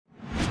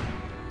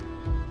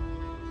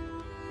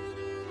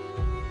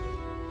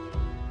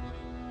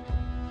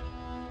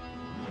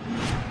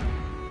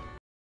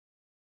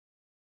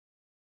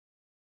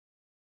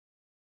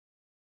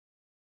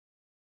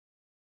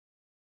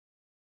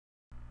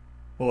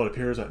Well, it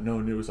appears that no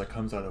news that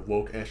comes out of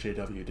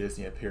Woke-SJW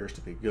Disney appears to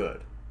be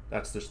good.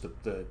 That's just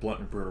the blunt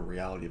and brutal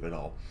reality of it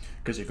all.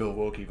 Because you go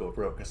woke, you go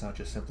broke. It's not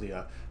just simply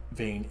a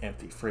vain,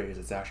 empty phrase.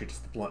 It's actually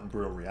just the blunt and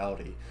brutal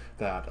reality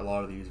that a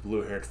lot of these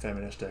blue-haired,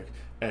 feministic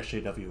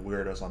SJW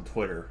weirdos on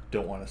Twitter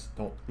don't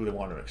really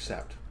want to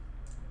accept.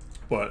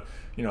 But,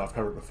 you know, I've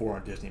covered before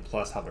on Disney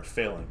Plus how they're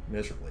failing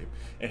miserably.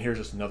 And here's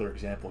just another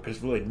example, because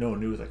really no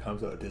news that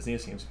comes out of Disney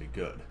seems to be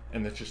good.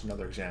 And that's just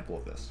another example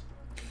of this.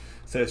 It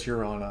says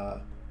here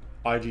on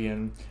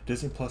IGN,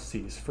 Disney Plus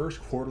sees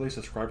first quarterly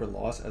subscriber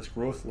loss as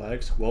growth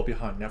lags well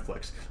behind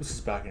Netflix. This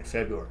is back in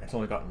February. It's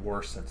only gotten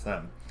worse since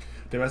then.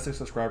 Domestic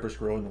subscribers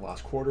grow in the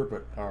last quarter,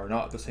 but are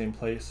not at the same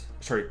pace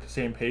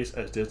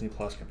as Disney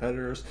Plus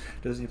competitors.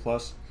 Disney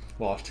Plus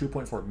lost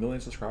 2.4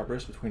 million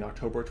subscribers between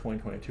October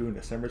 2022 and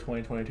December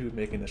 2022,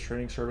 making this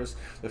streaming service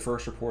the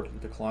first reported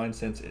decline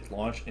since its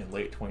launch in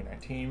late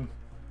 2019.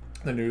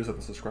 The news of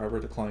the subscriber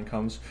decline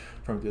comes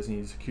from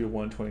Disney's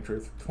Q1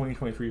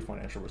 2023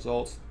 financial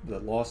results. The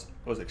loss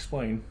was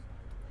explained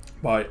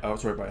by a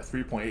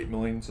 3.8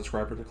 million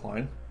subscriber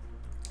decline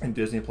in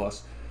Disney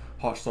Plus.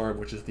 Hotstar,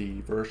 which is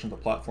the version of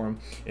the platform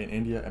in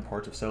India and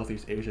parts of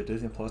Southeast Asia.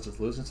 Disney Plus is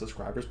losing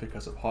subscribers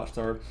because of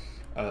Hotstar,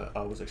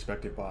 was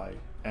expected by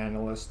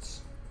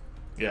analysts.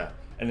 Yeah,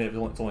 and it's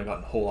only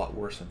gotten a whole lot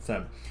worse since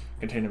then.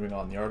 Continuing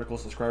on the article,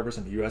 subscribers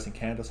in the US and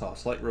Canada saw a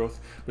slight growth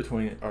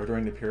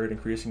during the period,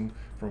 increasing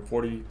from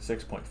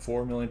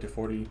 46.4 million to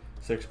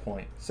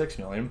 46.6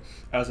 million.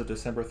 As of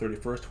December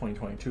 31st,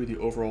 2022, the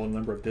overall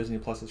number of Disney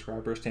Plus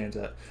subscribers stands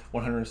at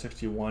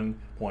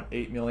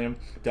 161.8 million,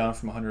 down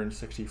from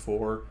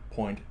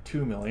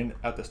 164.2 million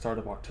at the start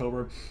of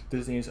October.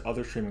 Disney's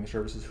other streaming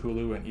services,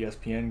 Hulu and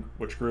ESPN,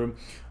 which grew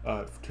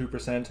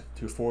 2%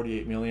 to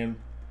 48 million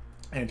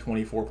and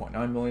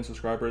 24.9 million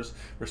subscribers,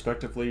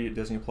 respectively.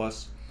 Disney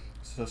Plus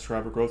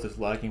subscriber growth is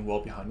lagging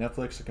well behind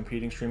Netflix. The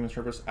competing streaming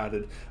service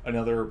added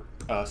another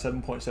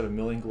 7.7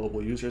 million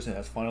global users in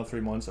its final 3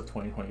 months of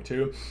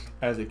 2022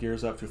 as it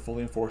gears up to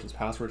fully enforce its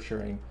password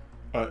sharing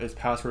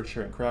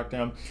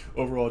crackdown.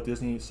 Overall,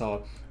 Disney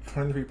saw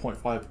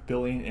 23.5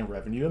 billion in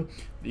revenue,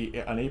 an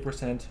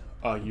 8%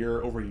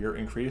 year-over-year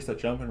increase. The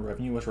jump in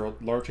revenue was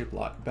largely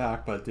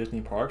backed by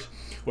Disney parks,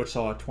 which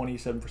saw a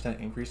 27%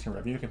 increase in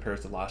revenue compared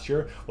to last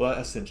year. Well, that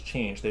has since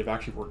changed. They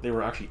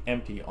were actually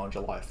empty on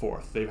July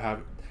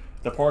 4th.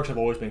 The parks have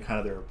always been kind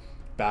of their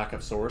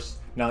backup source.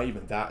 Now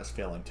even that is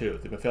failing too.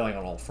 They've been failing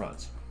on all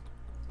fronts.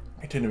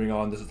 Continuing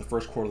on, this is the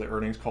first quarterly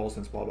earnings call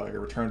since Bob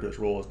Iger returned to his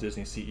role as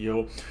Disney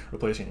CEO,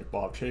 replacing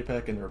Bob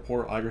Chapek. In the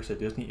report, Iger said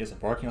Disney is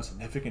embarking on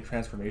significant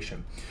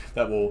transformation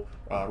that will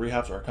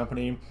rehab our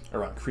company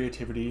around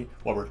creativity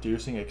while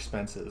reducing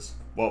expenses.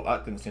 Well,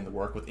 that didn't seem to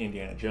work with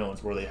Indiana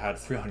Jones, where they had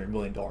 $300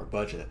 million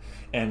budget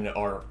and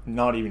are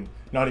not even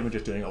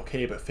just doing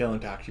okay, but failing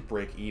to actually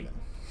break even.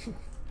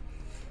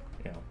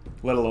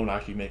 Let alone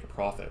actually make a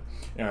profit.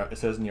 It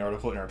says in the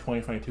article, in our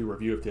 2022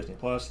 review of Disney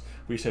Plus,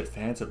 we said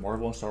fans of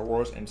Marvel and Star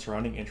Wars and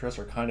surrounding interests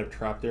are kind of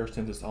trapped there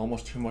since it's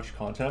almost too much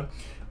content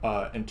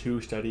and too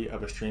steady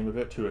of a stream of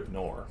it to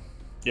ignore.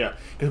 Yeah,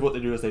 because what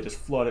they do is they just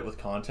flood it with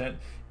content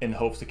in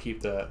hopes to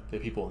keep the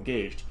people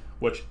engaged,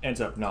 which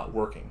ends up not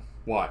working.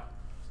 Why?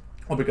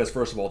 Well, because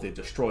first of all, they've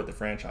destroyed the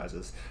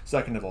franchises.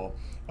 Second of all,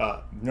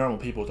 normal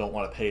people don't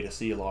want to pay to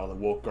see a lot of the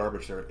woke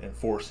garbage they're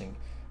enforcing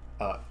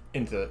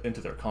into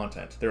their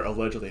content. They're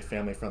allegedly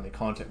family-friendly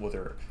content where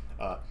they're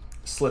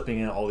slipping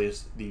in all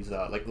these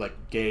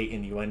like gay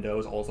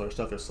innuendos, all this other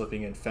stuff. They're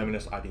slipping in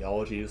feminist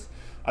ideologies.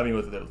 I mean,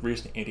 with the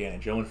recent Indiana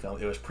Jones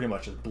film, it was pretty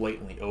much just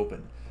blatantly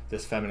open,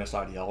 this feminist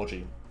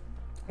ideology.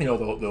 You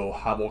know, they'll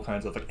have all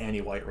kinds of like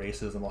anti-white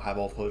races, and they'll have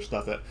all this other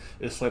stuff that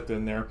is slipped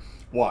in there.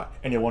 Why?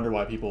 And you wonder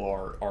why people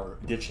are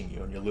ditching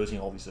you and you're losing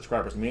all these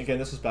subscribers. I mean, again,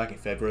 this is back in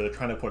February. They're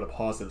trying to put a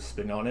positive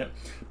spin on it,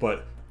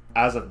 but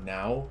as of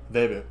now,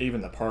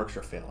 even the parks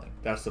are failing.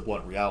 That's the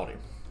blunt reality.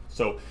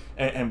 So,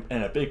 and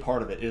a big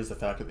part of it is the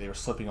fact that they were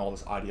slipping all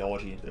this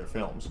ideology into their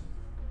films.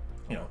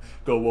 You know,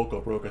 go woke, go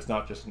broke is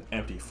not just an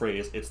empty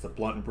phrase, it's the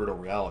blunt and brutal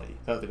reality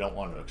that they don't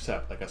want to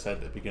accept, like I said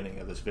at the beginning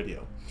of this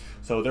video.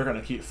 So they're going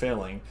to keep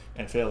failing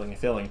and failing and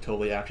failing until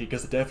they actually,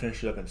 because the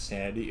definition of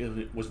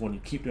insanity was when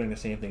you keep doing the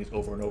same things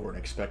over and over and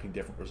expecting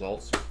different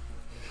results.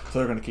 So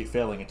they're going to keep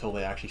failing until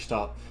they actually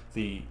stop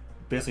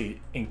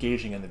basically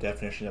engaging in the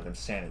definition of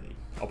insanity.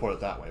 I'll put it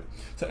that way.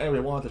 So anyway,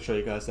 I wanted to show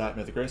you guys that.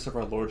 May the grace of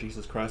our Lord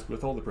Jesus Christ be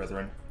with all the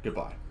brethren.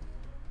 Goodbye.